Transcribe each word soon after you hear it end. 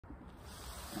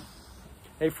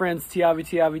Hey friends, Tiavi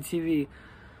TV.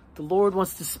 The Lord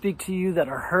wants to speak to you that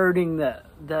are hurting, that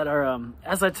are,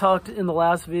 as I talked in the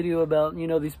last video about,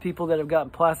 these people that have gotten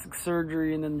plastic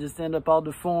surgery and then just end up all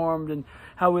deformed, and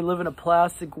how we live in a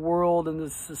plastic world and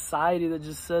this society that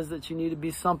just says that you need to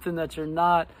be something that you're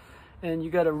not, and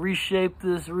you got to reshape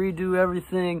this, redo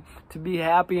everything to be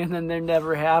happy, and then they're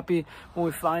never happy. When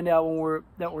we find out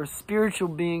that we're a spiritual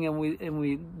being,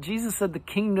 and Jesus said the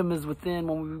kingdom is within.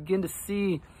 When we begin to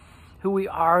see who we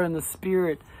are in the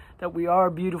spirit, that we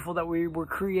are beautiful, that we were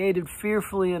created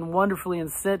fearfully and wonderfully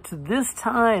and sent to this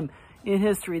time in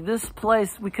history, this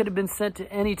place. We could have been sent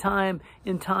to any time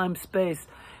in time, space,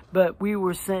 but we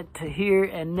were sent to here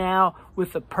and now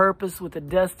with a purpose, with a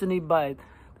destiny by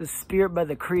the Spirit, by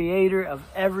the Creator of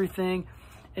everything.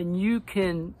 And you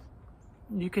can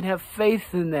have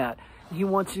faith in that. He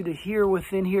wants you to hear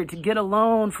within here, to get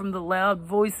alone from the loud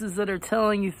voices that are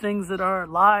telling you things that are a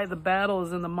lie. The battle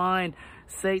is in the mind.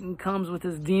 Satan comes with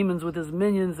his demons, with his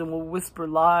minions, and will whisper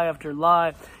lie after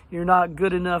lie. You're not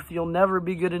good enough. You'll never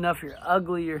be good enough. You're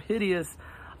ugly. You're hideous.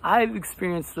 I've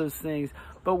experienced those things.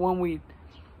 But when we,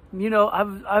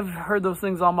 I've heard those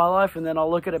things all my life, and then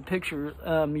I'll look at a picture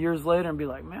years later and be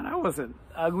like, man, I wasn't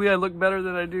ugly. I look better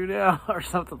than I do now, or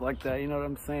something like that. You know what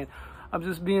I'm saying? I'm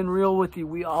just being real with you.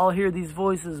 We all hear these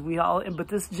voices. But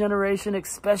this generation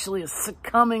especially is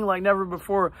succumbing like never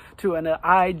before to an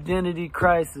identity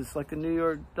crisis. Like the New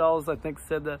York Dolls, I think,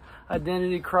 said the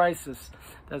identity crisis.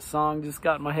 That song just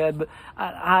got in my head. But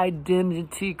an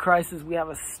identity crisis. We have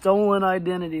a stolen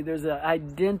identity. There's an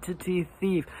identity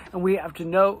thief. And we have to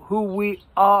know who we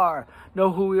are.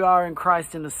 Know who we are in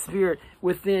Christ, in the Spirit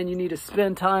within. You need to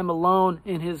spend time alone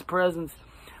in His presence.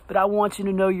 But I want you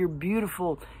to know you're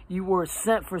beautiful. You were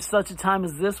sent for such a time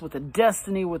as this, with a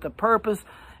destiny, with a purpose.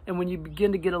 And when you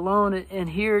begin to get alone and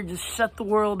hear, just shut the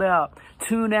world out.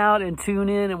 Tune out and tune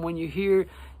in. And when you hear,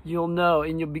 you'll know.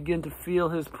 And you'll begin to feel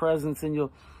His presence. And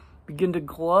you'll begin to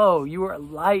glow. You are a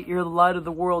light. You're the light of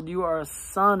the world. You are a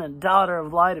son and daughter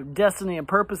of light, of destiny and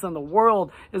purpose. And the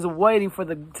world is waiting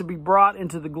to be brought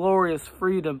into the glorious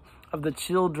freedom of the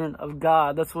children of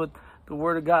God. That's what the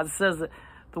Word of God says, that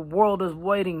the world is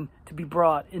waiting to be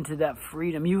brought into that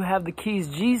freedom. You have the keys.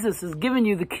 Jesus has given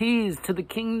you the keys to the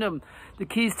kingdom, the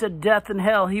keys to death and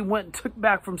hell. He went and took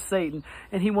back from Satan,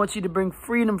 and He wants you to bring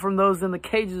freedom from those in the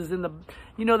cages.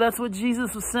 That's what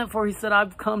Jesus was sent for. He said,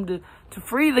 I've come to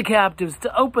free the captives,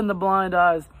 to open the blind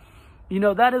eyes.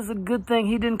 That is a good thing.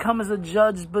 He didn't come as a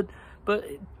judge, but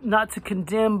not to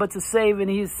condemn, but to save. And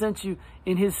He has sent you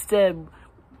in His stead,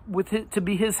 to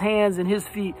be His hands and His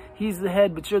feet. He's the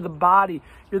head, but you're the body.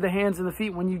 You're the hands and the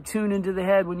feet. When you tune into the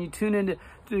head, when you tune into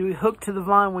hook to the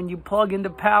vine, when you plug into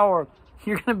power,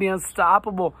 you're going to be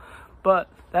unstoppable. But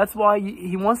that's why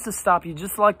He wants to stop you,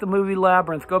 just like the movie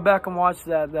Labyrinth. Go back and watch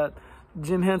that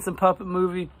Jim Henson puppet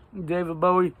movie, David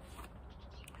Bowie.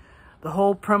 The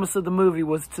whole premise of the movie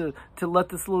was to let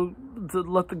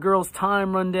the girl's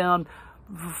time run down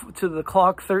to the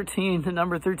clock 13, the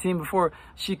number 13, before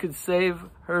she could save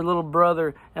her little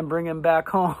brother and bring him back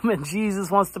home. And Jesus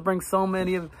wants to bring so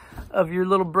many of your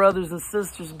little brothers and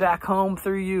sisters back home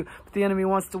through you. But the enemy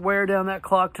wants to wear down that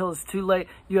clock till it's too late.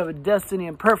 You have a destiny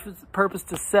and purpose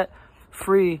to set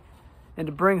free and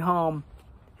to bring home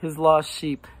His lost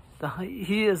sheep.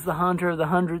 He is the hunter of the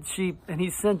 100 sheep, and He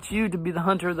sent you to be the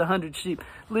hunter of the 100 sheep.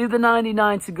 Leave the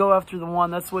 99 to go after the one.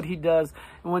 That's what He does.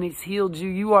 And when He's healed you,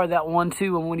 you are that one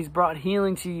too. And when He's brought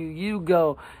healing to you, you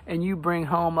go and you bring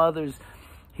home others.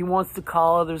 He wants to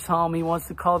call others home. He wants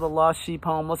to call the lost sheep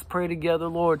home. Let's pray together.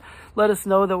 Lord, let us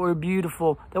know that we're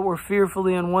beautiful, that we're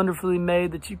fearfully and wonderfully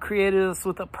made, that You created us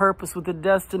with a purpose, with a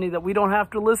destiny, that we don't have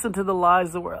to listen to the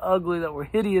lies that we're ugly, that we're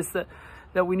hideous,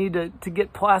 that we need to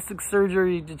get plastic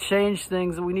surgery to change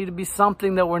things, that we need to be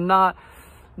something that we're not.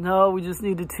 No, we just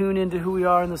need to tune into who we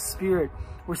are in the Spirit.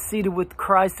 We're seated with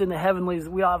Christ in the heavenlies.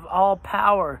 We have all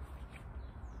power.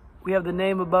 We have the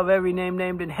name above every name,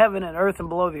 named in heaven and earth and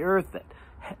below the earth, that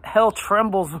hell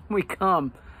trembles when we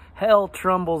come. Hell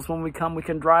trembles when we come. We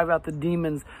can drive out the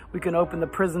demons. We can open the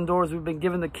prison doors. We've been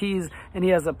given the keys, and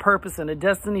He has a purpose and a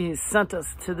destiny. He's sent us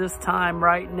to this time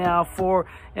right now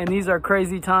and these are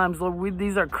crazy times. Lord,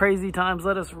 these are crazy times.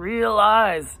 Let us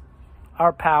realize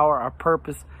our power, our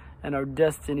purpose, and our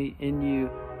destiny in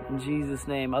You. In Jesus'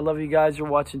 name. I love you guys. You're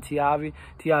watching Tiavi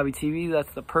TV.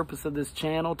 That's the purpose of this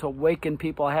channel, to awaken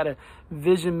people. I had a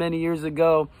vision many years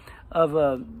ago of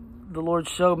the Lord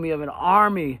showed me of an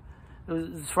army. It was,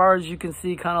 as far as you can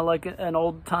see, kind of like an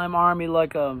old-time army,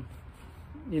 like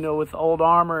with old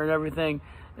armor and everything.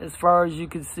 As far as you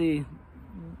can see,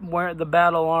 wearing the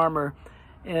battle armor,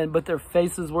 but their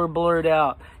faces were blurred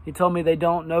out. He told me they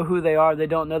don't know who they are. They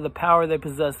don't know the power they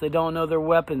possess. They don't know their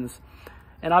weapons.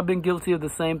 And I've been guilty of the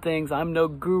same things. I'm no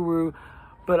guru,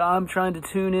 but I'm trying to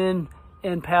tune in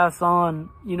and pass on.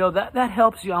 You know, that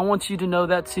helps you. I want you to know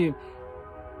that too.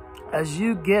 As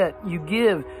you give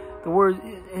the word,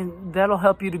 and that'll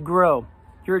help you to grow.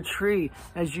 You're a tree.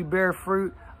 As you bear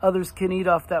fruit, others can eat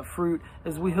off that fruit.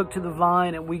 As we hook to the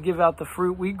vine and we give out the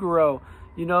fruit, we grow.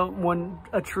 You know, when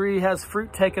a tree has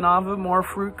fruit taken off it, more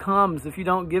fruit comes. If you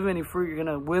don't give any fruit, you're going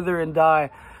to wither and die.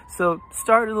 So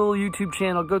start a little YouTube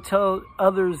channel. Go tell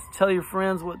others, tell your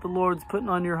friends what the Lord's putting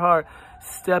on your heart.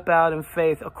 Step out in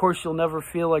faith. Of course, you'll never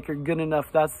feel like you're good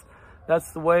enough.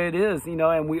 That's the way it is, you know,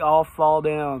 and we all fall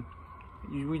down.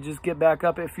 We just get back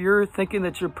up. If you're thinking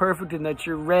that you're perfect and that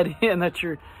you're ready and that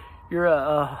you're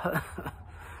a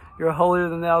holier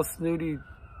than thou snooty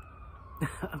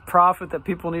prophet that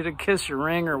people need to kiss your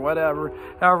ring or whatever,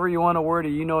 however you want to word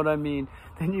it, you know what I mean,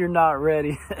 then you're not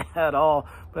ready at all.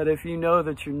 But if you know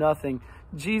that you're nothing,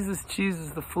 Jesus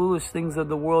chooses the foolish things of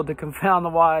the world to confound the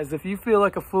wise. If you feel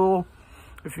like a fool,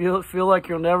 if you feel like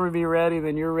you'll never be ready,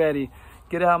 then you're ready.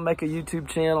 Get out and make a YouTube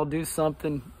channel, do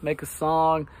something, make a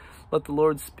song, let the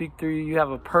Lord speak through you. You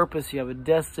have a purpose, you have a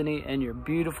destiny, and you're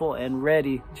beautiful and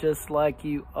ready just like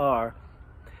you are.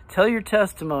 Tell your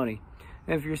testimony.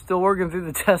 And if you're still working through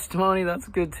the testimony, that's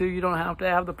good too. You don't have to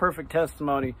have the perfect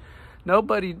testimony.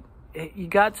 You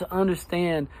got to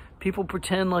understand, people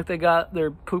pretend like they got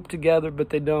their poop together, but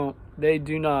they don't. They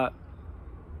do not.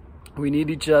 We need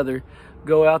each other.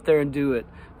 Go out there and do it.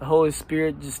 The Holy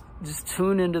Spirit, just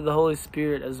tune into the Holy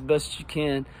Spirit as best you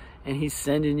can, and He's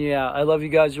sending you out. I love you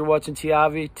guys. You're watching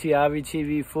Tiavi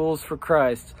TV, Fools for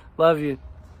Christ. Love you.